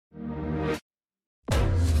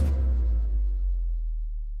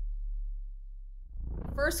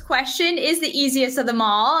first question is the easiest of them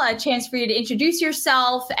all, a chance for you to introduce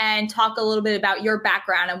yourself and talk a little bit about your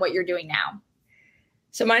background and what you're doing now.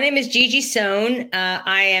 So my name is Gigi Sohn.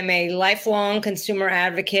 I am a lifelong consumer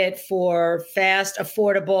advocate for fast,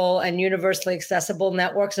 affordable, and universally accessible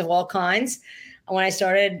networks of all kinds. When I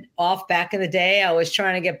started off back in the day, I was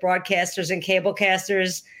trying to get broadcasters and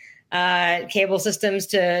cablecasters, cable systems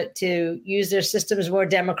to use their systems more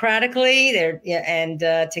democratically, and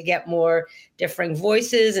to get more differing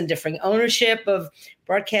voices and differing ownership of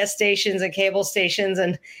broadcast stations and cable stations,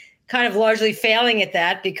 and kind of largely failing at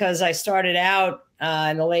that because I started out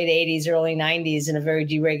in the late 80s, early 90s in a very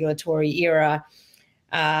deregulatory era.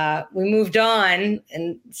 We moved on,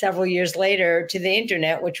 and several years later, to the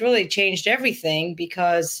internet, which really changed everything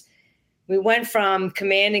because we went from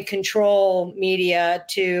command and control media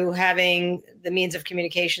to having the means of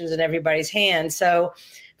communications in everybody's hands. So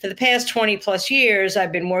for the past 20 plus years,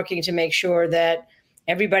 I've been working to make sure that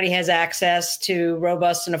everybody has access to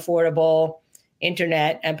robust and affordable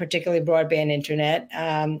internet, and particularly broadband internet.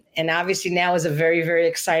 And obviously now is a very, very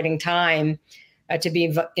exciting time to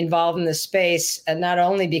be involved in this space, and not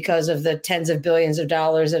only because of the tens of billions of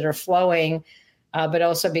dollars that are flowing, but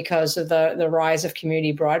also because of the rise of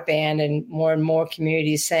community broadband and more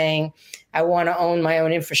communities saying, I want to own my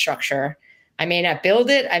own infrastructure. I may not build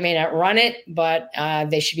it, I may not run it, but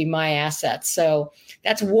they should be my assets. So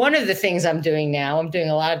that's one of the things I'm doing now. I'm doing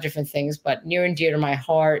a lot of different things, but near and dear to my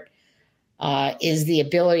heart is the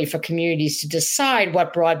ability for communities to decide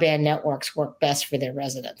what broadband networks work best for their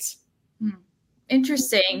residents.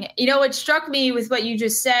 Interesting. You know, what struck me with what you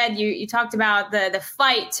just said, you talked about the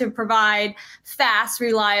fight to provide fast,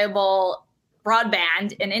 reliable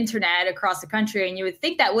broadband and internet across the country. And you would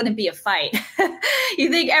think that wouldn't be a fight. You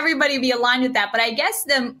think everybody would be aligned with that. But I guess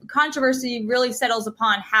the controversy really settles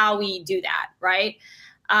upon how we do that, right?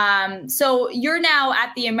 So you're now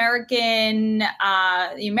at the American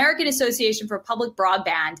Association for Public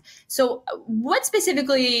Broadband. So what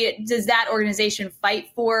specifically does that organization fight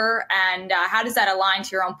for, and how does that align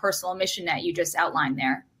to your own personal mission that you just outlined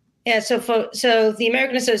there? Yeah, so the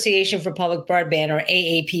American Association for Public Broadband, or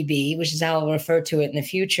AAPB, which is how I'll refer to it in the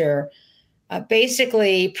future,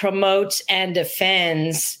 basically promotes and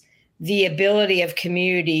defends the ability of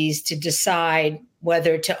communities to decide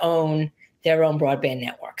whether to own their own broadband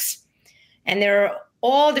networks. And there are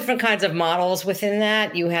all different kinds of models within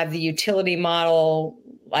that. You have the utility model,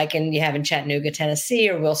 like you have in Chattanooga, Tennessee,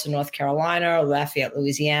 or Wilson, North Carolina, or Lafayette,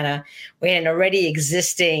 Louisiana. We had an already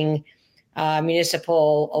existing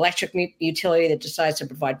municipal electric utility that decides to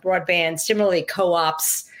provide broadband. Similarly,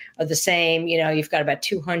 co-ops are the same. You know, you've got about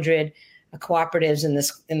 200 cooperatives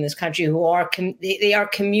in this country who are they are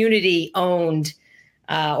community owned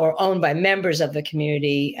or owned by members of the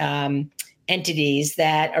community entities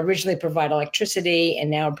that originally provide electricity and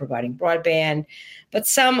now are providing broadband. But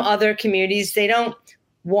some other communities, they don't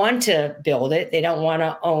want to build it. They don't want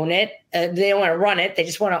to own it. They don't want to run it. They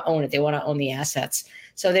just want to own it. They want to own the assets.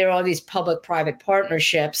 So there are all these public-private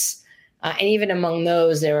partnerships. And even among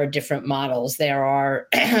those, there are different models. There are,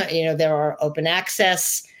 there are open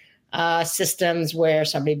access systems where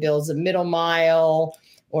somebody builds a middle mile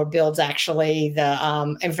or builds actually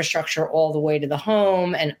the infrastructure all the way to the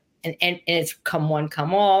home, and it's come one,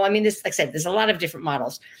 come all. I mean, this, like I said, there's a lot of different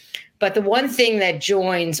models. But the one thing that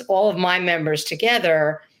joins all of my members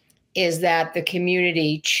together is that the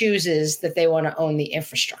community chooses that they want to own the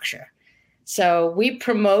infrastructure. So we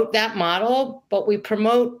promote that model, but we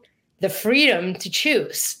promote the freedom to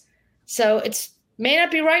choose. So it may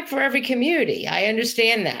not be right for every community. I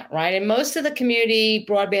understand that, right? And most of the community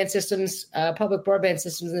broadband systems, public broadband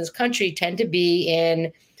systems in this country tend to be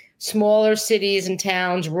in smaller cities and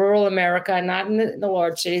towns, rural America, not in the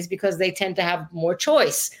large cities, because they tend to have more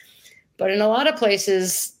choice. But in a lot of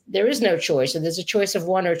places, there is no choice. And there's a choice of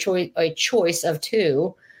one or a choice of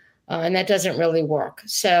two. And that doesn't really work.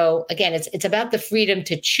 So again, it's about the freedom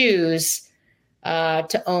to choose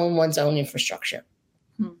to own one's own infrastructure.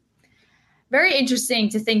 Very interesting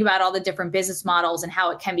to think about all the different business models and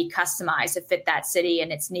how it can be customized to fit that city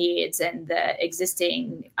and its needs and the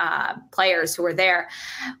existing players who are there.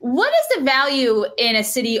 What is the value in a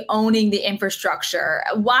city owning the infrastructure?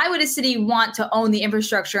 Why would a city want to own the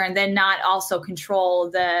infrastructure and then not also control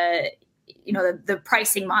the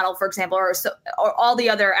pricing model, for example, or all the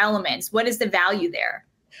other elements? What is the value there?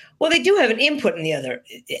 Well, they do have an input in the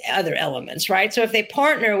other elements, right? So if they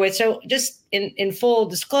partner with, so just in full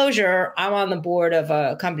disclosure, I'm on the board of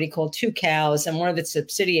a company called Two Cows, and one of its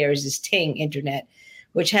subsidiaries is Ting Internet,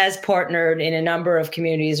 which has partnered in a number of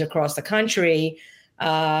communities across the country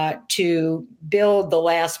to build the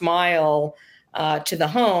last mile to the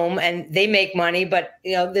home, and they make money, but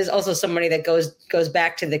there's also some money that goes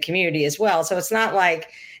back to the community as well. So it's not like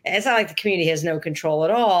the community has no control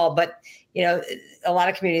at all, but a lot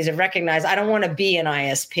of communities have recognized, I don't want to be an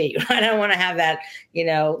ISP. I don't want to have that,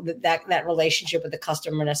 that relationship with the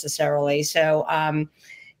customer necessarily. So,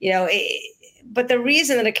 but the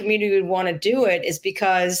reason that a community would want to do it is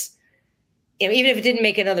because, even if it didn't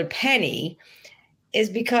make another penny, is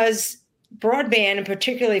because broadband, and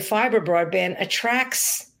particularly fiber broadband,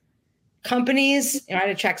 attracts companies, it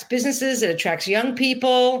attracts businesses, it attracts young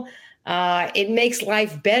people. It makes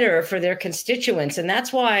life better for their constituents. And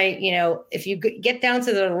that's why, if you get down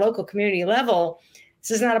to the local community level,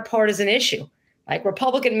 this is not a partisan issue. Like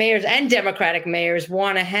Republican mayors and Democratic mayors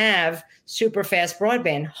want to have super fast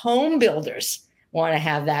broadband. Home builders want to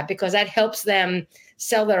have that because that helps them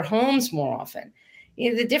sell their homes more often.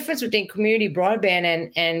 The difference between community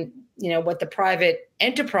broadband and what the private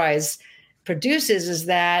enterprise produces is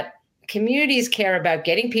that communities care about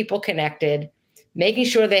getting people connected, making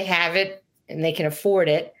sure they have it and they can afford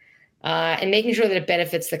it, and making sure that it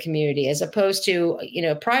benefits the community, as opposed to,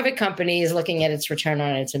 private companies looking at its return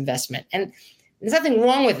on its investment. And there's nothing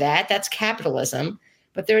wrong with that. That's capitalism.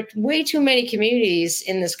 But there are way too many communities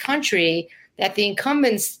in this country that the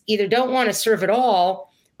incumbents either don't want to serve at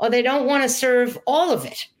all, or they don't want to serve all of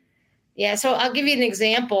it. Yeah, so I'll give you an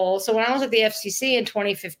example. So when I was at the FCC in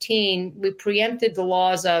 2015, we preempted the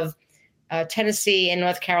laws of Tennessee and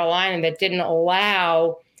North Carolina that didn't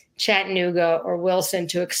allow Chattanooga or Wilson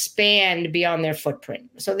to expand beyond their footprint.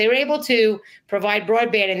 So they were able to provide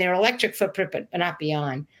broadband in their electric footprint, but not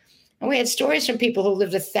beyond. And we had stories from people who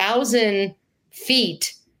lived 1,000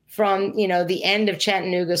 feet from, the end of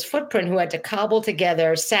Chattanooga's footprint, who had to cobble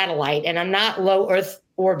together satellite, and I'm not low Earth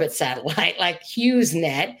orbit satellite, like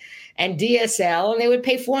HughesNet and DSL, and they would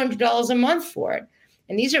pay $400 a month for it.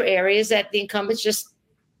 And these are areas that the incumbents just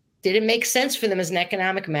didn't make sense for them as an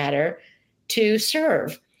economic matter to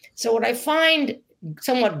serve. So what I find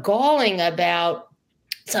somewhat galling about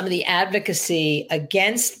some of the advocacy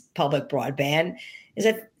against public broadband is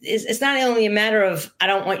that it's not only a matter of, I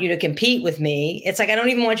don't want you to compete with me. It's like, I don't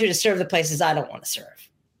even want you to serve the places I don't want to serve.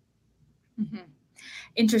 Mm-hmm.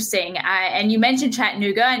 Interesting. And you mentioned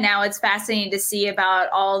Chattanooga, and now it's fascinating to see about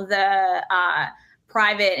all the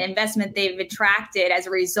private investment they've attracted as a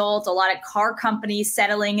result. A lot of car companies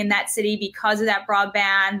settling in that city because of that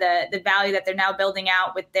broadband, the value that they're now building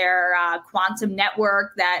out with their quantum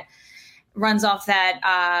network that runs off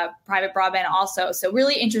that private broadband also. So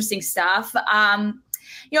really interesting stuff. I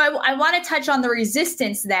want to touch on the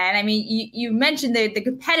resistance then. I mean, you mentioned the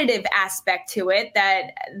competitive aspect to it,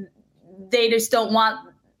 that they just don't want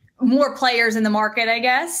more players in the market, I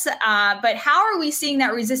guess. But how are we seeing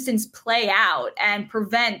that resistance play out and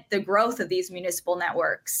prevent the growth of these municipal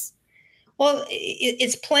networks? Well,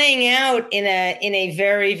 it's playing out in a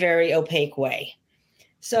very, very opaque way.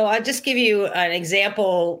 So I'll just give you an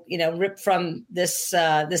example, ripped from this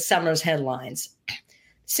summer's headlines.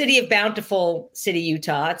 City of Bountiful City,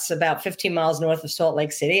 Utah. It's about 15 miles north of Salt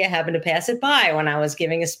Lake City. I happened to pass it by when I was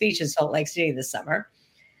giving a speech in Salt Lake City this summer.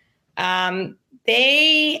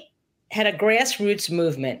 They had a grassroots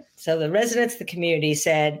movement. So the residents of the community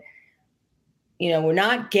said, we're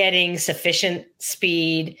not getting sufficient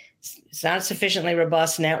speed. It's not a sufficiently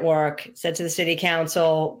robust network. Said to the city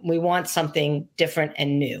council, we want something different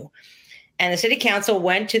and new. And the city council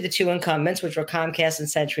went to the two incumbents, which were Comcast and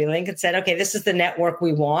CenturyLink, and said, okay, this is the network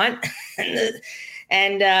we want.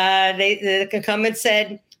 and the incumbents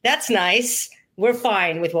said, that's nice. We're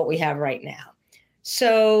fine with what we have right now.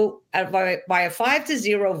 So by a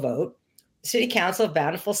 5-0 vote, the city council of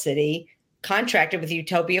Bountiful City contracted with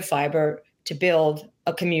Utopia Fiber to build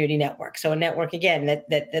a community network. So a network, again, that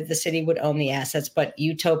the city would own the assets, but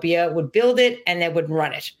Utopia would build it and they would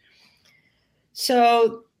run it.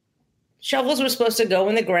 So shovels were supposed to go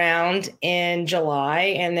in the ground in July.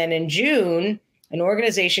 And then in June, an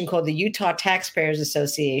organization called the Utah Taxpayers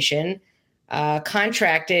Association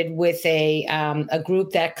contracted with a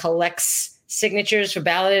group that collects signatures for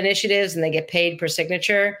ballot initiatives, and they get paid per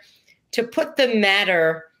signature, to put the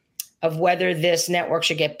matter of whether this network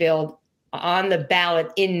should get built on the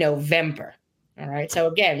ballot in November. All right. So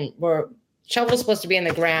again, shovel's supposed to be in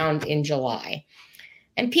the ground in July.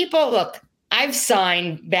 And people, look, I've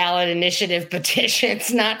signed ballot initiative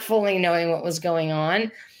petitions, not fully knowing what was going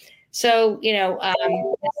on. So, a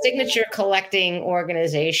signature collecting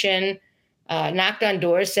organization knocked on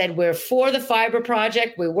doors, said, we're for the fiber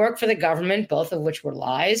project. We work for the government, both of which were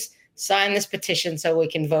lies. Sign this petition so we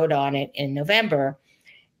can vote on it in November.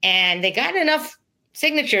 And they got enough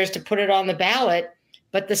signatures to put it on the ballot.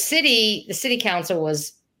 But the city council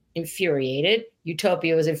was infuriated.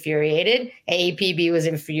 Utopia was infuriated. AAPB was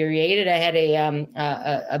infuriated. I had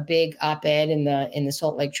a big op-ed in the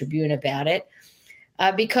Salt Lake Tribune about it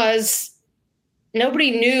because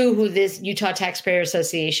nobody knew who this Utah Taxpayer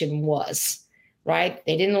Association was, right?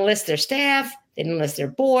 They didn't list their staff. They didn't list their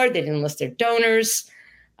board. They didn't list their donors.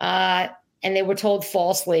 And they were told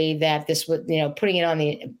falsely that this was, putting it on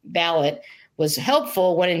the ballot was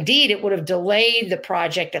helpful when indeed it would have delayed the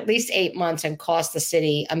project at least 8 months and cost the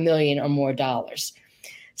city $1 million or more.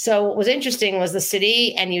 So what was interesting was the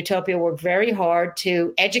city and Utopia worked very hard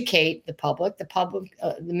to educate the public, the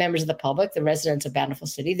members of the public, the residents of Bountiful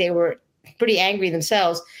City. They were pretty angry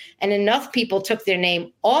themselves, and enough people took their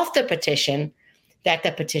name off the petition that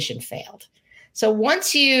the petition failed. So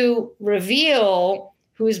once you reveal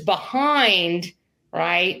who's behind,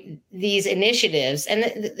 right, these initiatives, and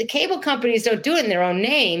the cable companies don't do it in their own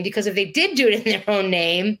name, because if they did do it in their own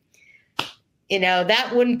name,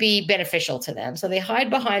 that wouldn't be beneficial to them. So they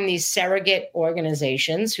hide behind these surrogate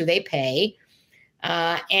organizations who they pay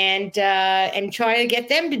and try to get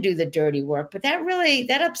them to do the dirty work. But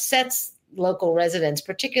that upsets local residents,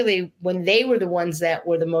 particularly when they were the ones that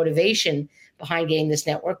were the motivation behind getting this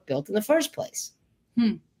network built in the first place.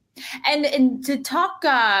 And to talk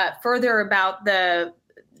further about the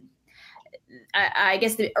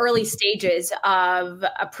early stages of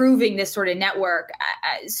approving this sort of network.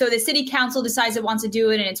 So the city council decides it wants to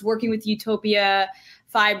do it, and it's working with Utopia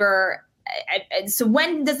Fiber. So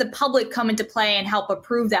when does the public come into play and help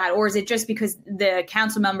approve that? Or is it just because the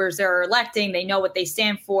council members are electing, they know what they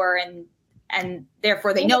stand for, and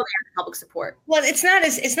therefore they know they have public support? Well, it's not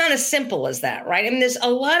as simple as that, right? I mean, there's a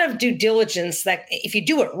lot of due diligence that if you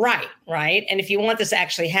do it right, and if you want this to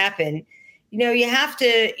actually happen, you have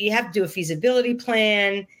to do a feasibility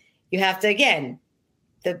plan. You have to, again,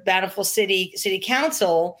 the Bountiful City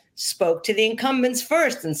Council spoke to the incumbents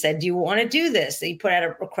first and said, do you want to do this? They put out a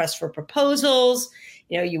request for proposals.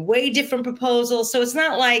 You weigh different proposals. So it's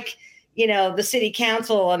not like, the city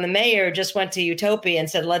council and the mayor just went to Utopia and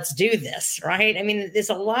said, let's do this, right? I mean, there's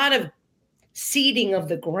a lot of seeding of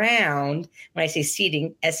the ground. When I say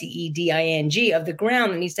seeding, SEEDING, of the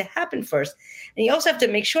ground that needs to happen first. And you also have to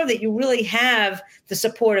make sure that you really have the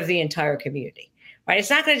support of the entire community, right? It's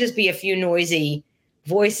not going to just be a few noisy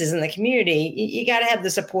voices in the community. You got to have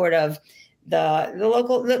the support of the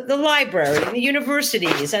local, the library, and the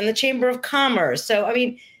universities, and the Chamber of Commerce. So, I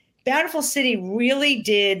mean, Bountiful City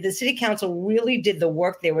the city council really did the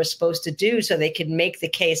work they were supposed to do so they could make the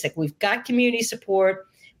case. Like, we've got community support.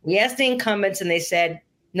 We asked the incumbents and they said,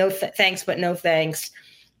 no thanks, but no thanks.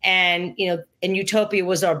 And, and Utopia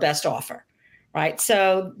was our best offer, right?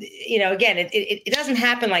 So, again, it doesn't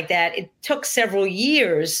happen like that. It took several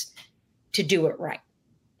years to do it right.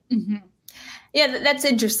 Mm-hmm. Yeah, that's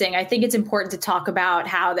interesting. I think it's important to talk about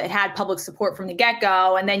how it had public support from the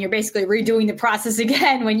get-go, and then you're basically redoing the process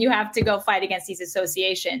again when you have to go fight against these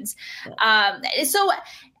associations. So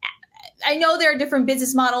I know there are different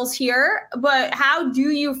business models here, but how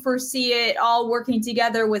do you foresee it all working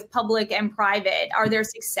together with public and private? Are there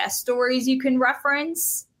success stories you can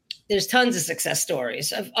reference? There's tons of success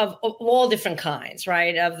stories of all different kinds,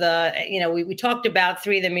 right? We talked about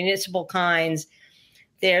three of the municipal kinds.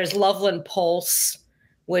 There's Loveland Pulse,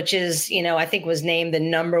 which is, I think was named the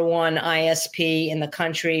 #1 ISP in the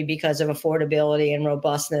country because of affordability and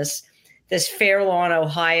robustness. There's Fairlawn,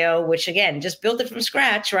 Ohio, which, again, just built it from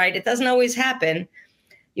scratch, right? It doesn't always happen.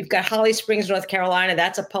 You've got Holly Springs, North Carolina.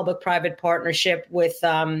 That's a public-private partnership with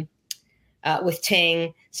Ting.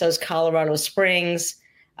 So is Colorado Springs.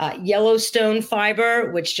 Yellowstone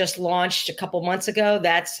Fiber, which just launched a couple months ago.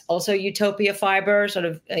 That's also Utopia Fiber, sort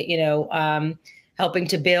of, helping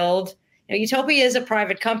to build. Utopia is a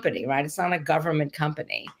private company, right? It's not a government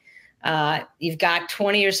company. You've got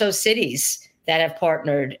 20 or so cities that have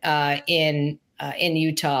partnered in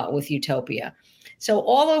Utah with Utopia. So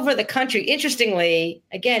all over the country, interestingly,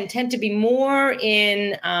 again, tend to be more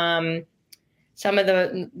in some of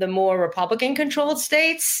the more Republican-controlled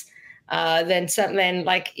states than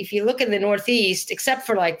like if you look in the Northeast, except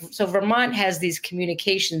for so Vermont has these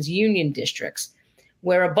communications union districts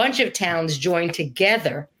where a bunch of towns join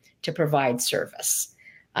together to provide service.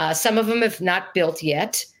 Some of them have not built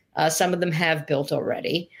yet. Some of them have built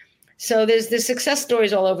already. So there's success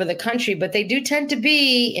stories all over the country, but they do tend to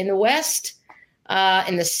be in the West,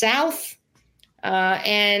 in the South,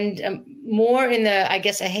 and more in I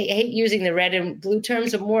guess I hate using the red and blue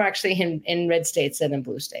terms, but more actually in red states than in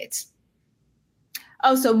blue states.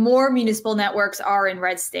 Oh, so more municipal networks are in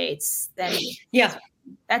red states than. Yeah.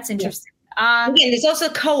 That's interesting. Again, there's also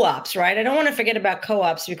co-ops, right? I don't want to forget about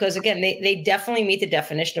co-ops because, again, they definitely meet the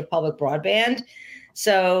definition of public broadband.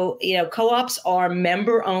 So, co-ops are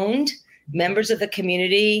member-owned, members of the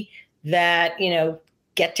community that,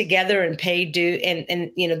 get together and pay due,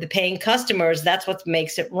 and the paying customers, that's what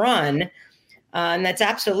makes it run. And that's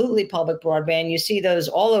absolutely public broadband. You see those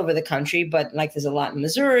all over the country, but like there's a lot in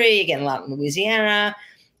Missouri, again, a lot in Louisiana.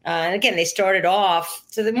 And again, they started off,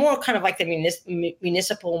 so they're more kind of like the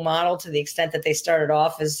municipal model to the extent that they started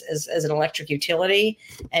off as an electric utility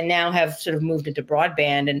and now have sort of moved into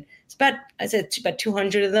broadband. And it's about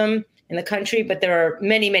 200 of them in the country, but there are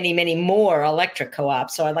many, many, many more electric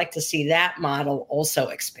co-ops. So I'd like to see that model also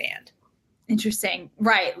expand. Interesting.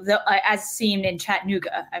 Right. As seen in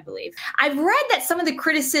Chattanooga, I believe. I've read that some of the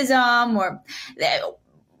criticism or the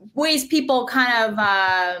ways people kind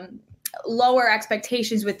of lower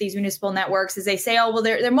expectations with these municipal networks is they say, oh, well,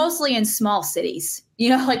 they're mostly in small cities.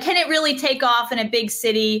 Like, can it really take off in a big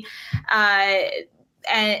city?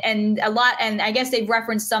 And I guess they've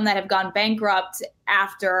referenced some that have gone bankrupt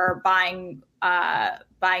after buying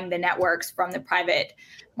the networks from the private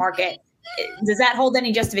market. Does that hold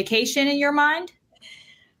any justification in your mind?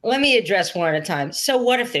 Let me address one at a time. So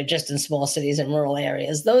what if they're just in small cities and rural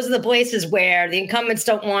areas? Those are the places where the incumbents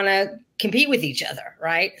don't want to compete with each other,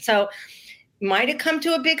 right? So might it come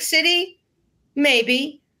to a big city?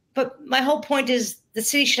 Maybe. But my whole point is the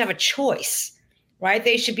city should have a choice, right?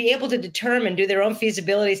 They should be able to do their own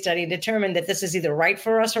feasibility study and determine that this is either right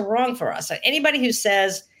for us or wrong for us. Anybody who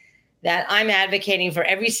says that I'm advocating for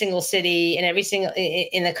every single city and every single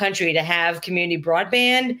in the country to have community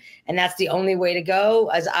broadband, and that's the only way to go,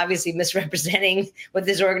 is obviously misrepresenting what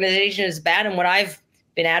this organization is about and what I've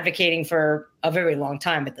been advocating for a very long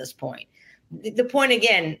time at this point. The point,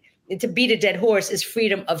 again, to beat a dead horse, is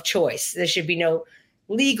freedom of choice. There should be no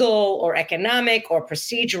legal or economic or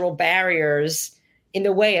procedural barriers in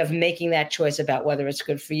the way of making that choice about whether it's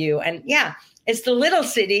good for you. And yeah, it's the little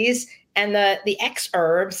cities and the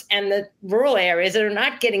exurbs and the rural areas that are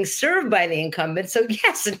not getting served by the incumbents. So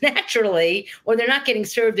yes, naturally, or they're not getting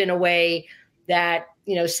served in a way that,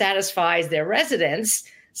 satisfies their residents.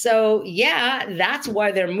 So yeah, that's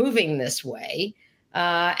why they're moving this way.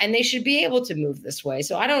 And they should be able to move this way.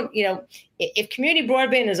 So I don't, if community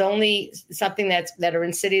broadband is only something that are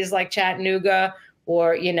in cities like Chattanooga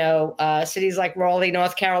or, cities like Raleigh,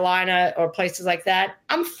 North Carolina, or places like that,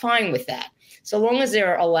 I'm fine with that. So long as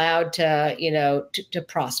they're allowed to, to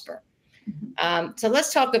prosper. So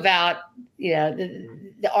let's talk about,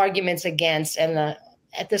 the arguments against, and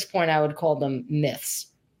at this point, I would call them myths.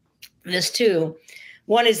 There's two.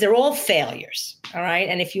 One is they're all failures. All right.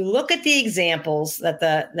 And if you look at the examples that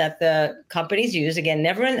the companies use, again,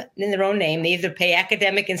 never in their own name, they either pay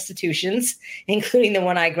academic institutions, including the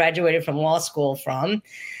one I graduated from law school from,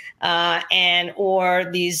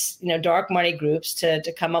 or these, dark money groups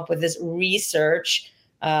to come up with this research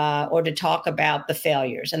or to talk about the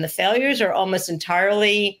failures. And the failures are almost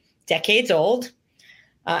entirely decades old,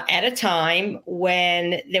 at a time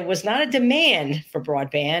when there was not a demand for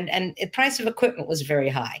broadband and the price of equipment was very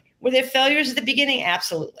high. Were there failures at the beginning?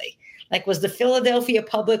 Absolutely. Like, was the Philadelphia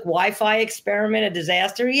public Wi-Fi experiment a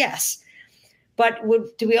disaster? Yes. But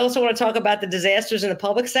do we also want to talk about the disasters in the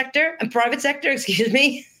public sector and private sector? Excuse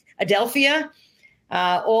me. Adelphia,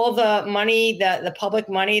 all the money, the public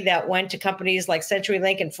money that went to companies like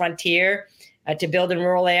CenturyLink and Frontier to build in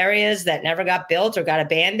rural areas that never got built or got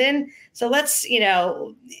abandoned. So let's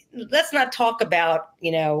not talk about,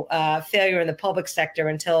 failure in the public sector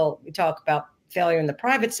until we talk about failure in the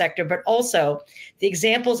private sector, but also the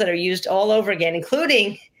examples that are used all over again,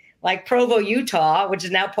 including like Provo, Utah, which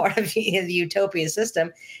is now part of the Utopia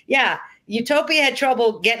system. Yeah. Utopia had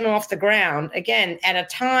trouble getting off the ground, again, at a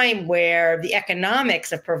time where the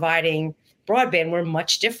economics of providing broadband were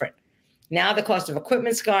much different. Now the cost of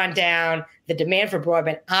equipment's gone down. The demand for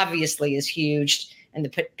broadband obviously is huge, and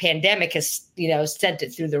the pandemic has, sent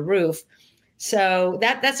it through the roof. So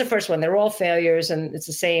that's the first one. They're all failures, and it's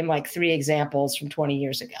the same, like 3 examples from 20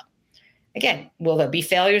 years ago. Again, will there be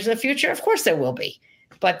failures in the future? Of course there will be,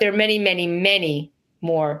 but there are many, many, many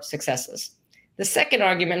more successes. The second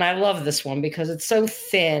argument, and I love this one because it's so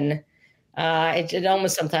thin, it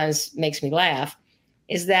almost sometimes makes me laugh,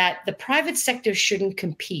 is that the private sector shouldn't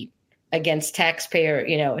compete against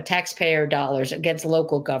taxpayer dollars, against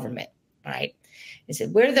local government, right? They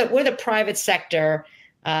said we're the private sector,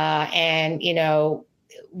 and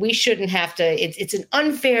we shouldn't have to. It's an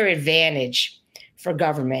unfair advantage for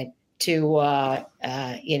government to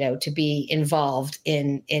be involved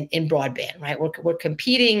in broadband, right? We're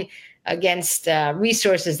competing against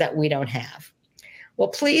resources that we don't have. Well,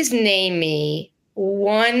 please name me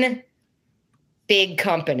one big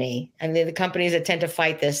company, and they're the companies that tend to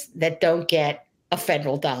fight this, that don't get a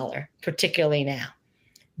federal dollar, particularly now.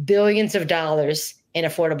 Billions of dollars in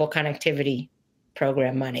affordable connectivity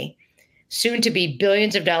program money, soon to be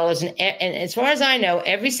billions of dollars. And as far as I know,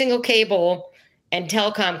 every single cable and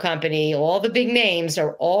telecom company, all the big names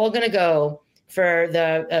are all going to go for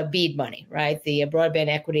the BEAD money, right? The Broadband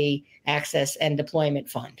Equity Access and Deployment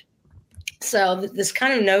Fund. So this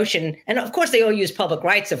kind of notion, and of course they all use public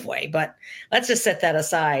rights of way, but let's just set that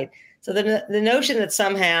aside. So the notion that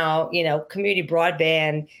somehow, community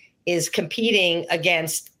broadband is competing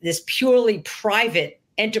against this purely private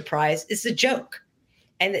enterprise is a joke.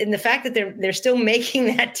 And the fact that they're still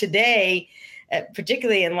making that today,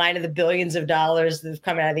 particularly in light of the billions of dollars that have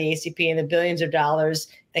come out of the ACP and the billions of dollars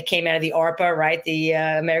that came out of the ARPA, right, the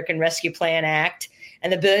American Rescue Plan Act,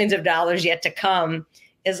 and the billions of dollars yet to come,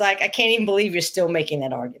 is like, I can't even believe you're still making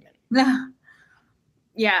that argument.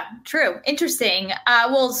 Yeah, true. Interesting.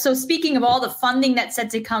 Well, so speaking of all the funding that's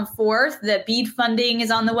set to come forth, the BEAD funding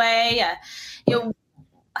is on the way.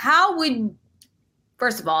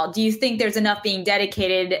 First of all, do you think there's enough being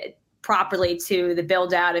dedicated properly to the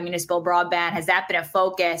build out of municipal broadband? Has that been a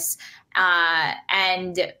focus?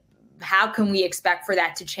 And how can we expect for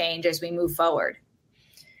that to change as we move forward?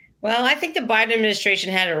 Well, I think the Biden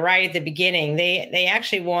administration had it right at the beginning. They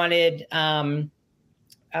actually wanted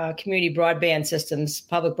community broadband systems,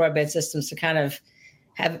 public broadband systems, to kind of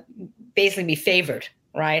basically be favored,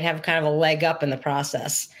 right? Have kind of a leg up in the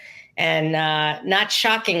process. And not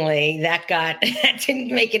shockingly, that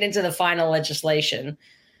didn't make it into the final legislation.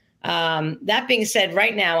 That being said,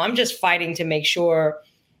 right now, I'm just fighting to make sure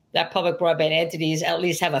that public broadband entities at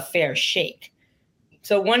least have a fair shake.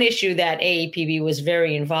 So one issue that AAPB was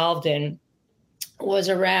very involved in was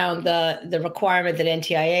around the requirement that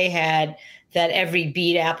NTIA had that every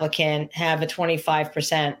BEAD applicant have a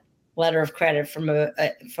 25% letter of credit from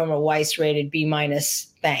a Weiss-rated B-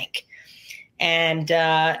 bank. And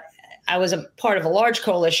I was a part of a large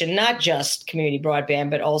coalition, not just community broadband,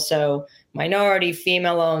 but also minority,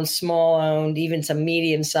 female-owned, small-owned, even some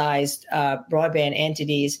medium-sized broadband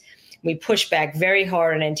entities. We pushed back very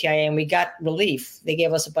hard on NTIA, and we got relief. They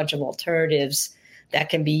gave us a bunch of alternatives that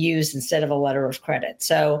can be used instead of a letter of credit.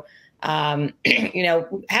 So, have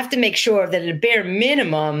to make sure that at a bare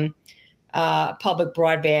minimum, public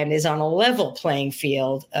broadband is on a level playing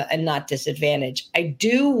field and not disadvantaged. I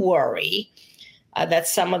do worry that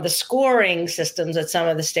some of the scoring systems that some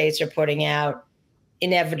of the states are putting out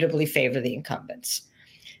inevitably favor the incumbents.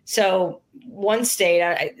 So one state,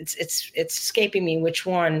 it's escaping me which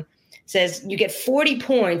one, says you get 40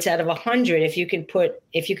 points out of 100 if you can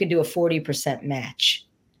do a 40% match,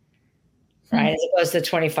 right? As opposed to a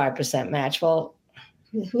 25% match. Well,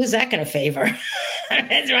 who's that going to favor?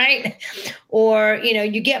 That's right. Or,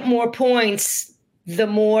 you get more points the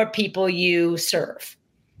more people you serve.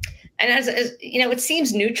 And as it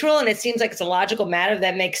seems neutral and it seems like it's a logical matter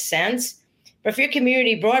that makes sense. But if you're a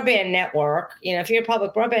community broadband network, if you're a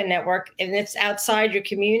public broadband network and it's outside your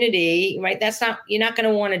community, right, you're not going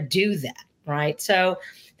to want to do that, right? So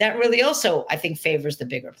that really also, I think, favors the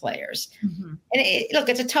bigger players. Mm-hmm. And look,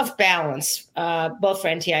 it's a tough balance, both for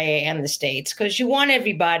NTIA and the states, because you want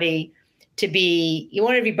everybody to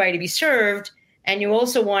be served. And you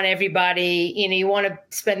also want everybody, you want to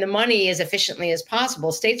spend the money as efficiently as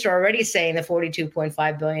possible. States are already saying the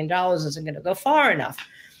 $42.5 billion isn't going to go far enough.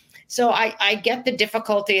 So I get the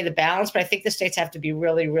difficulty of the balance, but I think the states have to be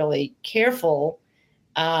really, really careful,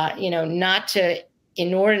 not to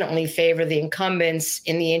inordinately favor the incumbents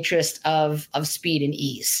in the interest of speed and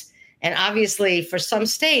ease. And obviously for some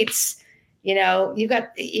states, you've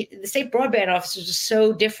got the state broadband offices are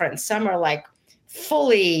so different. Some are like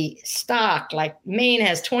fully stocked, like Maine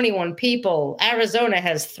has 21 people, Arizona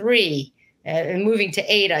has 3, and moving to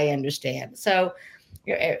 8, I understand. So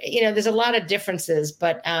there's a lot of differences,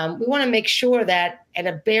 but we want to make sure that at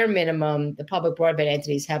a bare minimum, the public broadband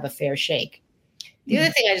entities have a fair shake. The other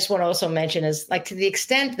thing I just want to also mention is, like, to the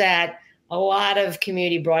extent that a lot of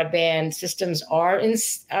community broadband systems are in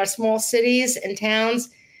our small cities and towns,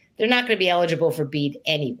 they're not going to be eligible for BEAD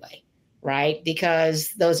anyway, right?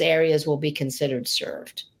 Because those areas will be considered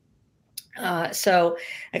served. So,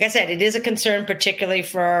 like I said, it is a concern, particularly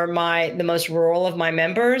for the most rural of my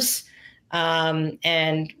members.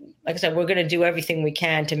 And like I said, we're going to do everything we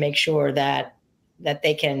can to make sure that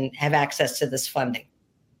they can have access to this funding.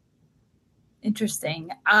 Interesting.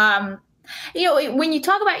 When you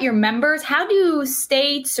talk about your members, how do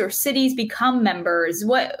states or cities become members?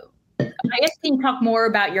 I guess can you talk more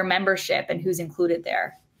about your membership and who's included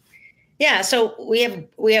there? Yeah, so we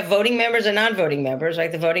have voting members and non-voting members.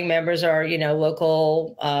 Like the voting members are,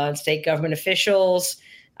 local state government officials,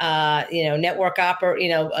 community network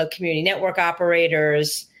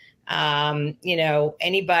operators,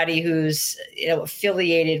 anybody who's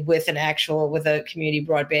affiliated with with a community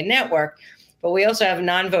broadband network. But we also have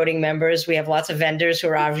non-voting members. We have lots of vendors who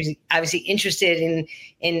are obviously interested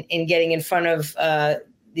in getting in front of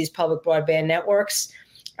these public broadband networks.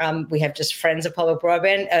 We have just friends of public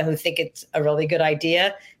broadband who think it's a really good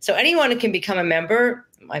idea. So anyone who can become a member,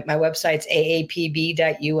 my website's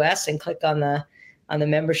aapb.us, and click on the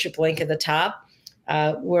membership link at the top.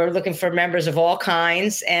 We're looking for members of all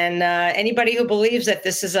kinds, and anybody who believes that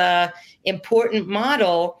this is a important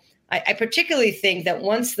model. I particularly think that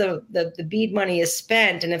once the BEAD money is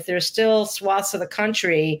spent, and if there's still swaths of the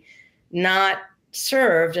country not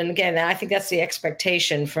served, and again, I think that's the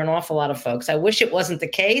expectation for an awful lot of folks. I wish it wasn't the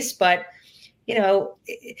case, but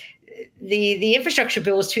the infrastructure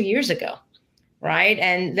bill was 2 years ago, right?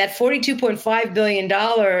 And that $42.5 billion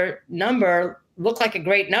number looked like a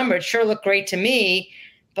great number. It sure looked great to me,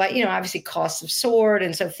 but obviously costs have soared,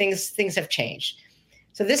 and so things have changed.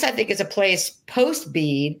 So this, I think, is a place post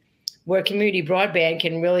BEAD where community broadband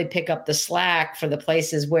can really pick up the slack for the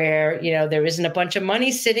places where there isn't a bunch of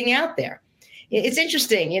money sitting out there. It's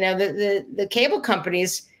interesting, the cable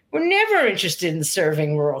companies were never interested in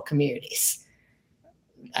serving rural communities.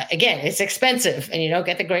 Again, it's expensive and you don't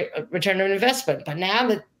get the great return on investment. But now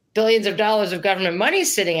that billions of dollars of government money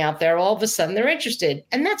is sitting out there, all of a sudden they're interested.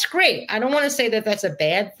 And that's great. I don't want to say that that's a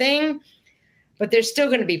bad thing, but there's still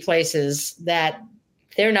going to be places that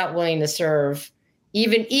they're not willing to serve,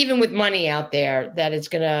 even with money out there, that's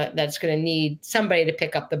going to need somebody to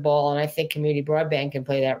pick up the ball. And I think community broadband can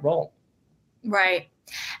play that role. Right.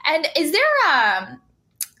 And is there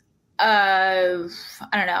I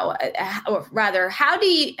don't know, or rather, how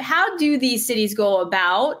do these cities go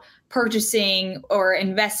about purchasing or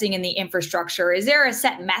investing in the infrastructure? Is there a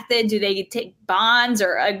set method? Do they take bonds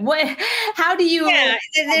or what? How do you? Yeah,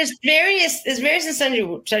 there's various and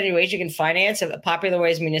sundry ways you can finance. A popular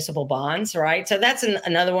way is municipal bonds, right? So that's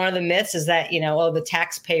another one of the myths is that the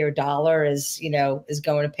taxpayer dollar is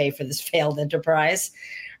going to pay for this failed enterprise,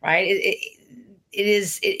 right? It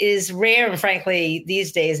is rare, and frankly,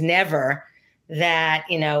 these days, never that,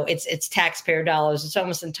 it's taxpayer dollars. It's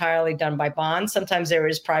almost entirely done by bonds. Sometimes there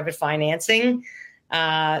is private financing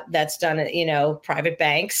that's done, private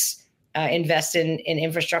banks invest in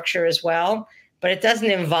infrastructure as well, but it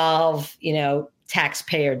doesn't involve,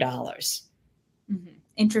 taxpayer dollars. Mm-hmm.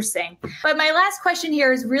 Interesting. But my last question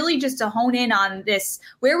here is really just to hone in on this,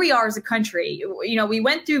 where we are as a country. We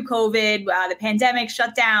went through COVID, the pandemic,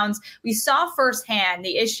 shutdowns. We saw firsthand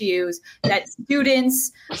the issues that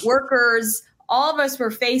students, workers, all of us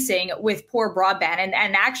were facing with poor broadband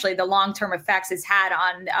and actually the long-term effects it's had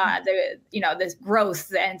on the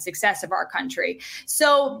growth and success of our country.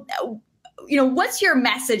 So, what's your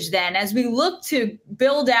message then as we look to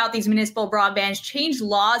build out these municipal broadbands, change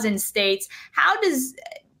laws in states? How does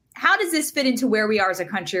this fit into where we are as a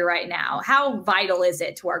country right now? How vital is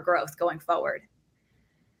it to our growth going forward?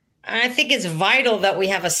 I think it's vital that we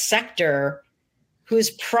have a sector whose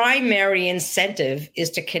primary incentive is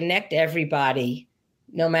to connect everybody,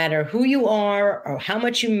 no matter who you are or how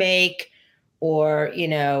much you make or,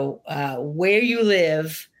 where you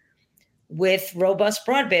live, with robust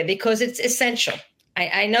broadband, because it's essential.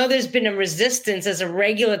 I know there's been a resistance as a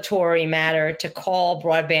regulatory matter to call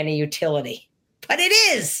broadband a utility, but it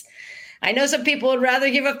is. I know some people would rather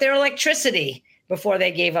give up their electricity before they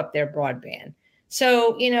gave up their broadband.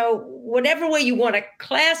 So, whatever way you want to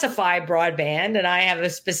classify broadband, and I have a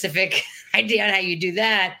specific idea on how you do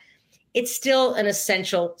that, it's still an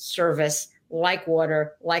essential service like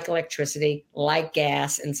water, like electricity, like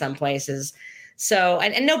gas in some places. So,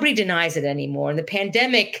 and nobody denies it anymore. And the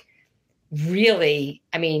pandemic really,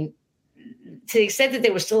 to the extent that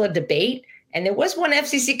there was still a debate, and there was one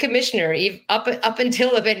FCC commissioner up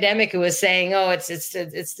until the pandemic who was saying, "Oh,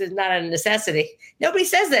 it's not a necessity." Nobody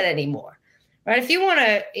says that anymore, right? If you want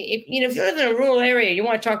to, if you live in a rural area, you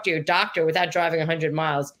want to talk to your doctor without driving 100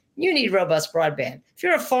 miles, you need robust broadband. If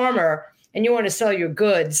you're a farmer and you want to sell your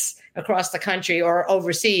goods across the country or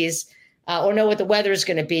overseas, or know what the weather is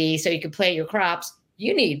going to be so you can plant your crops,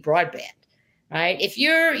 you need broadband, right? If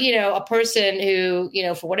you're, a person who,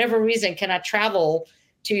 for whatever reason cannot travel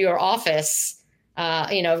to your office,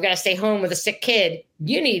 you've got to stay home with a sick kid,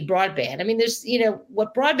 you need broadband. There's,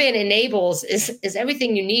 what broadband enables is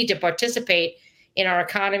everything you need to participate in our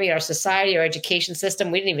economy, our society, our education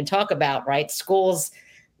system. We didn't even talk about, right? Schools,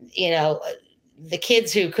 the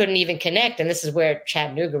kids who couldn't even connect, and this is where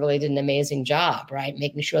Chattanooga really did an amazing job, right?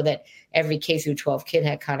 Making sure that every K through 12 kid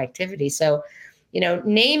had connectivity. So,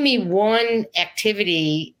 name me one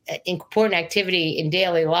activity, important activity in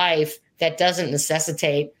daily life that doesn't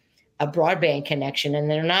necessitate a broadband connection. And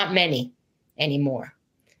there are not many anymore.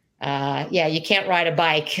 You can't ride a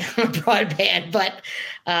bike on broadband, but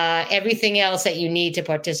everything else that you need to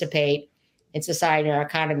participate in society and our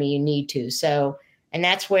economy, you need to. So, and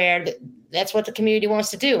that's what the community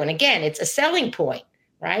wants to do. And again, it's a selling point,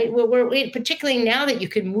 right? We're particularly now that you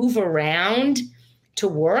can move around to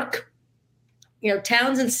work.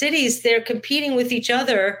 Towns and cities, they're competing with each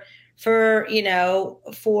other for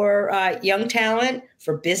young talent,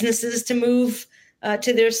 for businesses to move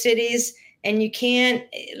to their cities. And you can't,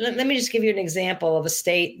 let me just give you an example of a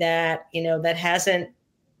state that hasn't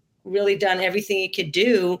really done everything it could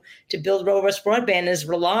do to build robust broadband, has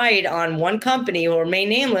relied on one company who will remain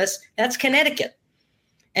nameless. That's Connecticut.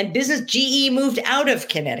 And GE moved out of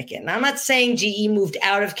Connecticut. And I'm not saying GE moved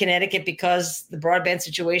out of Connecticut because the broadband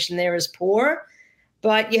situation there is poor,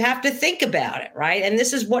 but you have to think about it, right? And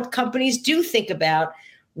this is what companies do think about,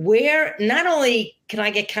 where not only can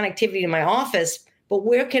I get connectivity to my office, but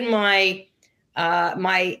where can my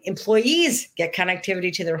employees get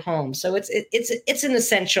connectivity to their homes? So it's an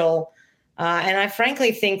essential, and I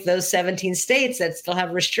frankly think those 17 states that still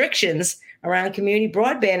have restrictions around community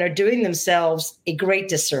broadband are doing themselves a great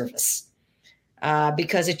disservice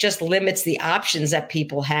because it just limits the options that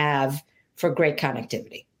people have for great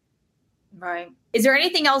connectivity. Right. Is there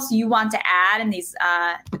anything else you want to add in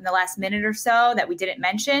the last minute or so that we didn't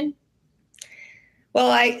mention? Well,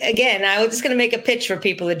 I was just going to make a pitch for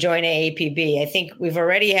people to join AAPB. I think we've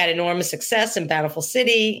already had enormous success in Bountiful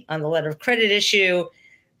City on the letter of credit issue.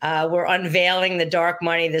 We're unveiling the dark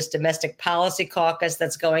money, this domestic policy caucus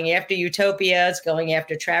that's going after Utopia. It's going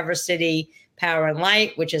after Traverse City Power and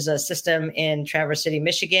Light, which is a system in Traverse City,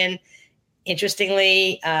 Michigan.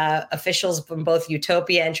 Interestingly, officials from both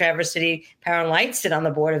Utopia and Traverse City Power and Light sit on the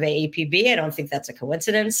board of AAPB. I don't think that's a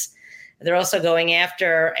coincidence. They're also going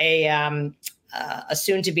after a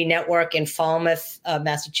soon-to-be network in Falmouth,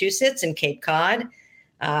 Massachusetts, and Cape Cod,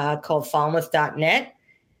 called Falmouth.net.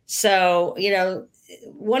 So,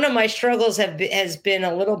 one of my struggles has been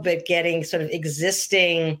a little bit getting sort of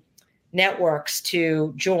existing networks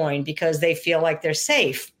to join because they feel like they're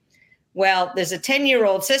safe. Well, there's a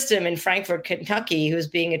 10-year-old system in Frankfort, Kentucky, who's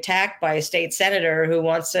being attacked by a state senator who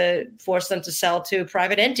wants to force them to sell to a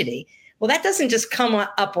private entity. Well, that doesn't just come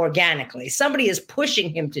up organically. Somebody is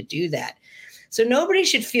pushing him to do that. So nobody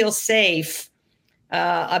should feel safe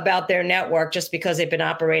about their network just because they've been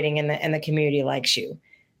operating and the community likes you.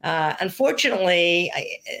 Unfortunately,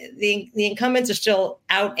 the incumbents are still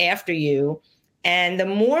out after you. And the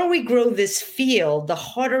more we grow this field, the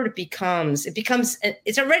harder it becomes.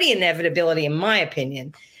 It's already an inevitability, in my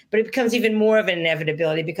opinion, but it becomes even more of an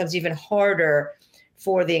inevitability. It becomes even harder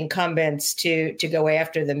for the incumbents to go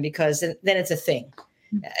after them because then it's a thing.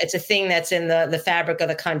 It's a thing that's in the fabric of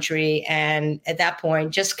the country. And at that point,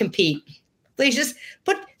 just compete. Please just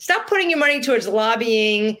stop putting your money towards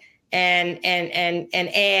lobbying and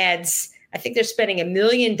ads. I think they're spending $1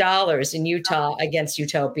 million in Utah against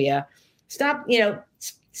Utopia. Stop,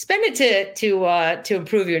 spend it to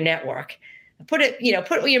improve your network. Put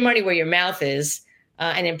your money where your mouth is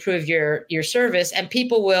and improve your service, and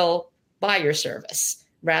people will buy your service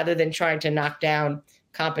rather than trying to knock down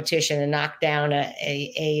competition and knock down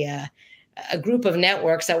a group of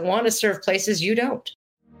networks that want to serve places you don't.